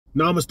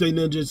Namaste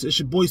Ninjas, it's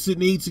your boy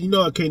Sydney Eats, and you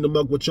know I came to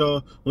mug with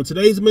y'all. On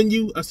today's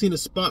menu, I seen a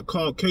spot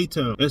called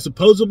K-Town, and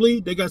supposedly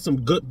they got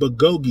some good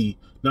bulgogi.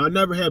 Now I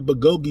never had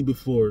bulgogi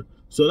before,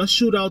 so let's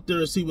shoot out there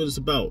and see what it's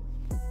about.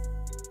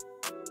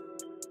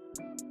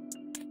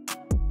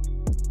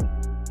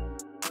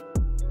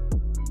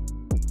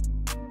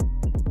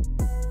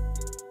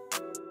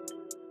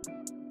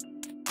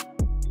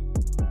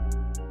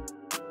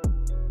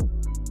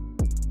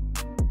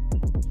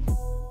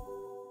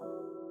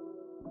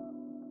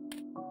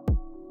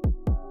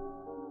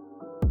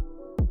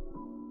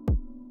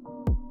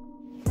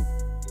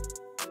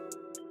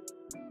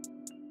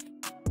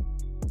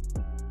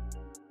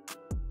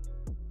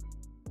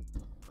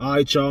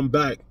 Alright y'all, I'm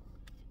back.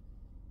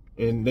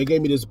 And they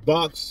gave me this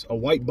box, a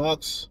white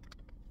box.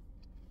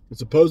 And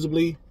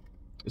supposedly,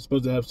 it's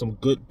supposed to have some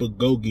good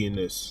bulgogi in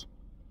this.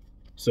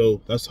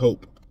 So, let's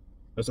hope.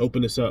 Let's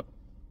open this up.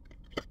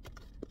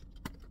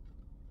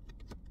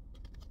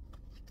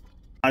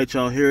 Alright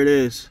y'all, here it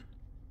is.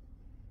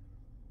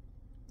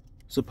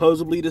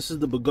 Supposedly, this is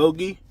the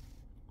bulgogi.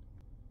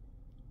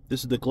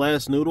 This is the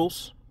glass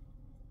noodles.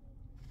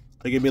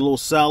 They gave me a little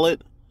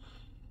salad.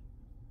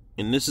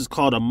 And this is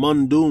called a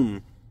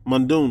mandun.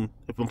 Mandun,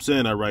 if I'm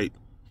saying that right.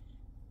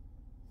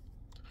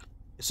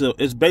 So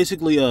it's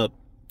basically a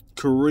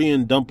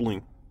Korean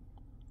dumpling.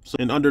 So,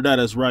 and under that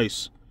is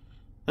rice.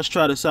 Let's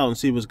try this out and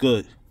see what's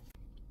good.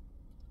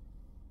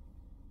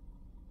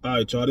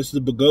 Alright y'all, this is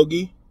the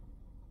bulgogi.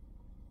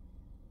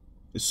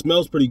 It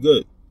smells pretty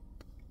good.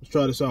 Let's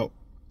try this out.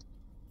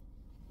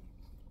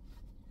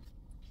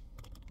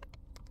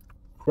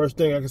 First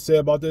thing I can say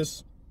about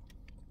this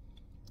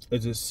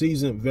is it's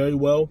seasoned very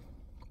well.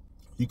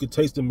 You can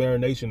taste the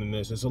marination in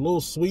this. It's a little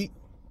sweet.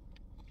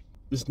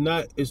 It's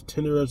not as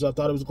tender as I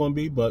thought it was going to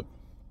be, but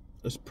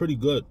it's pretty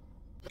good.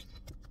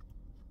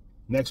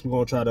 Next, we're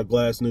going to try the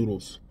glass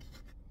noodles.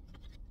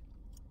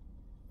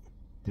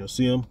 You'll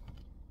see them.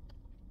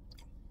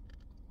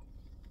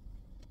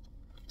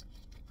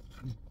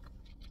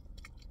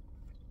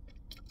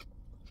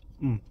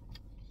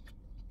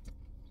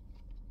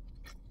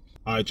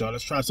 All right, y'all,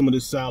 let's try some of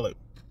this salad.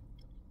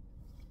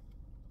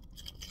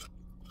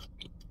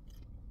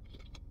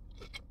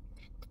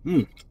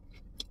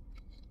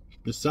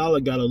 The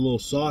salad got a little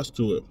sauce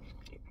to it.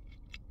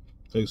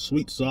 Like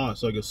sweet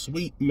sauce, like a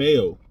sweet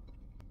mayo.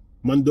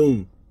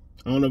 Mandun.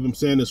 I don't know if I'm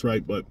saying this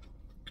right, but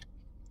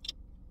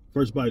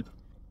first bite.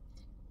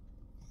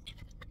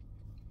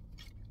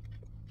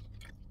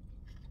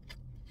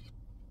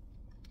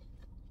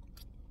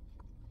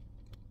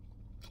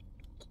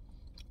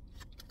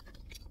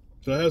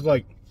 So it has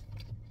like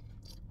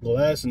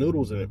glass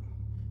noodles in it.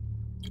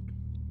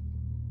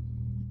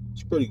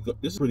 It's pretty good.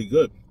 This is pretty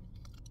good.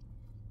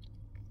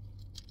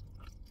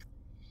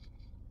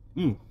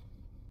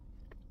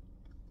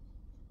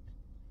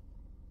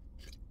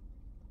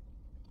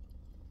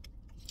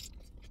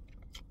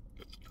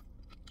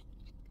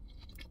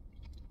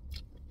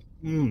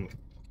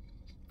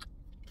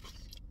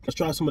 Let's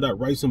try some of that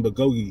rice and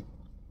bulgogi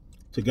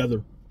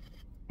together.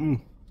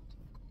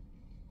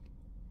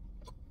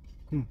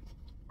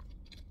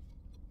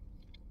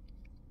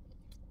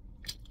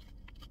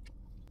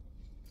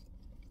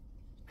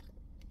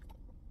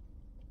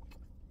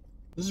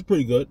 This is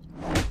pretty good.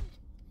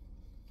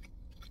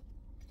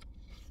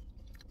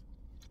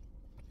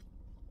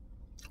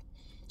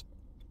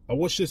 I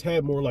wish this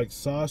had more like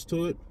sauce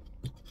to it.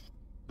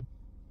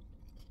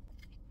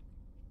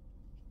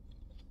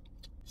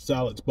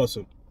 Salad's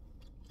bussin'.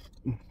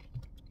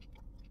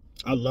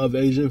 I love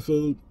Asian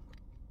food.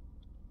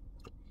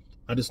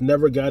 I just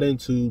never got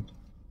into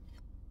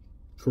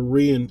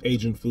Korean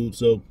Asian food,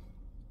 so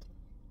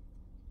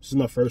this is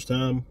my first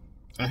time.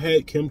 I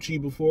had kimchi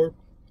before,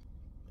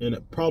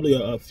 and probably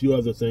a few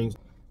other things.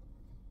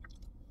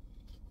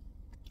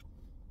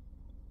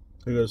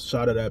 Here's a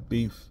shot of that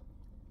beef.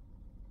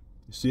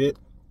 You see it?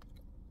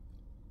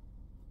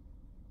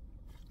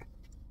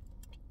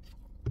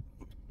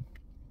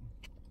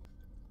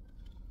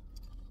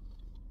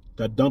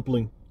 That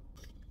dumpling.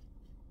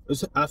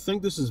 I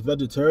think this is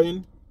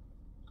vegetarian.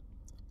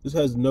 This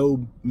has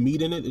no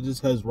meat in it. It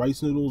just has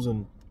rice noodles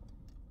and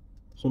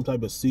some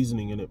type of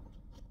seasoning in it.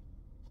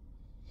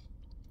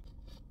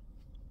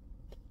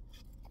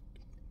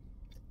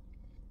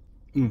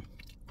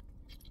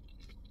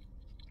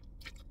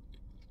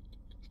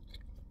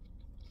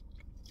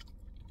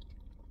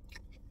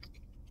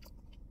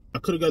 I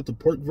could have got the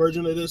pork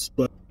version of this,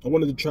 but I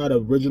wanted to try the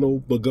original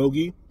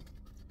bulgogi.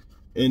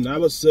 And I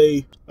would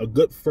say a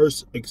good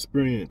first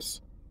experience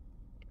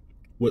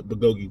with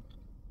bulgogi.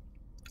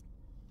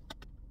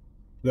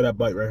 Look at that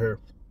bite right here.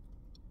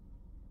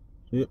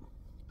 Yep.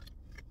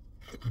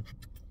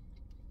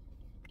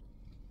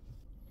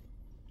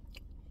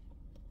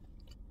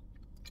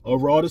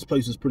 Overall, this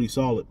place is pretty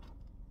solid.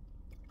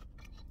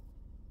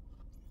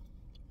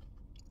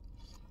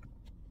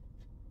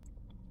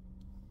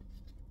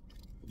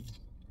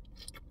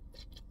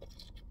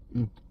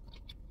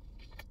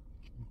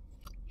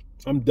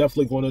 I'm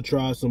definitely going to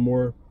try some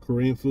more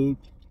Korean food.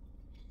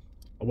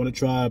 I want to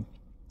try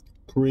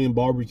Korean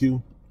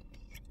barbecue.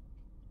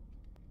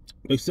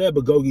 They said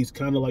bulgogi's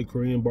kind of like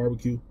Korean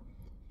barbecue.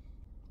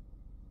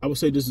 I would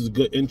say this is a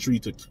good entry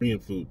to Korean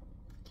food.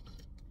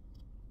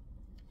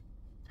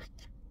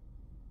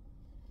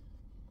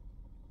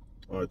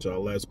 All right,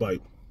 y'all, last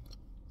bite.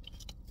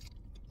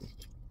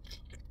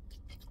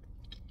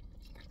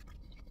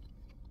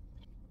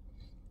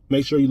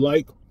 Make sure you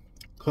like,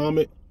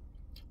 comment,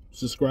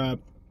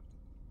 subscribe,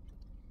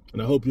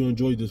 and I hope you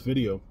enjoyed this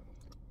video.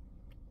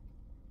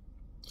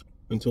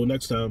 Until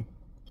next time,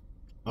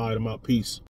 all right, I'm out. Peace.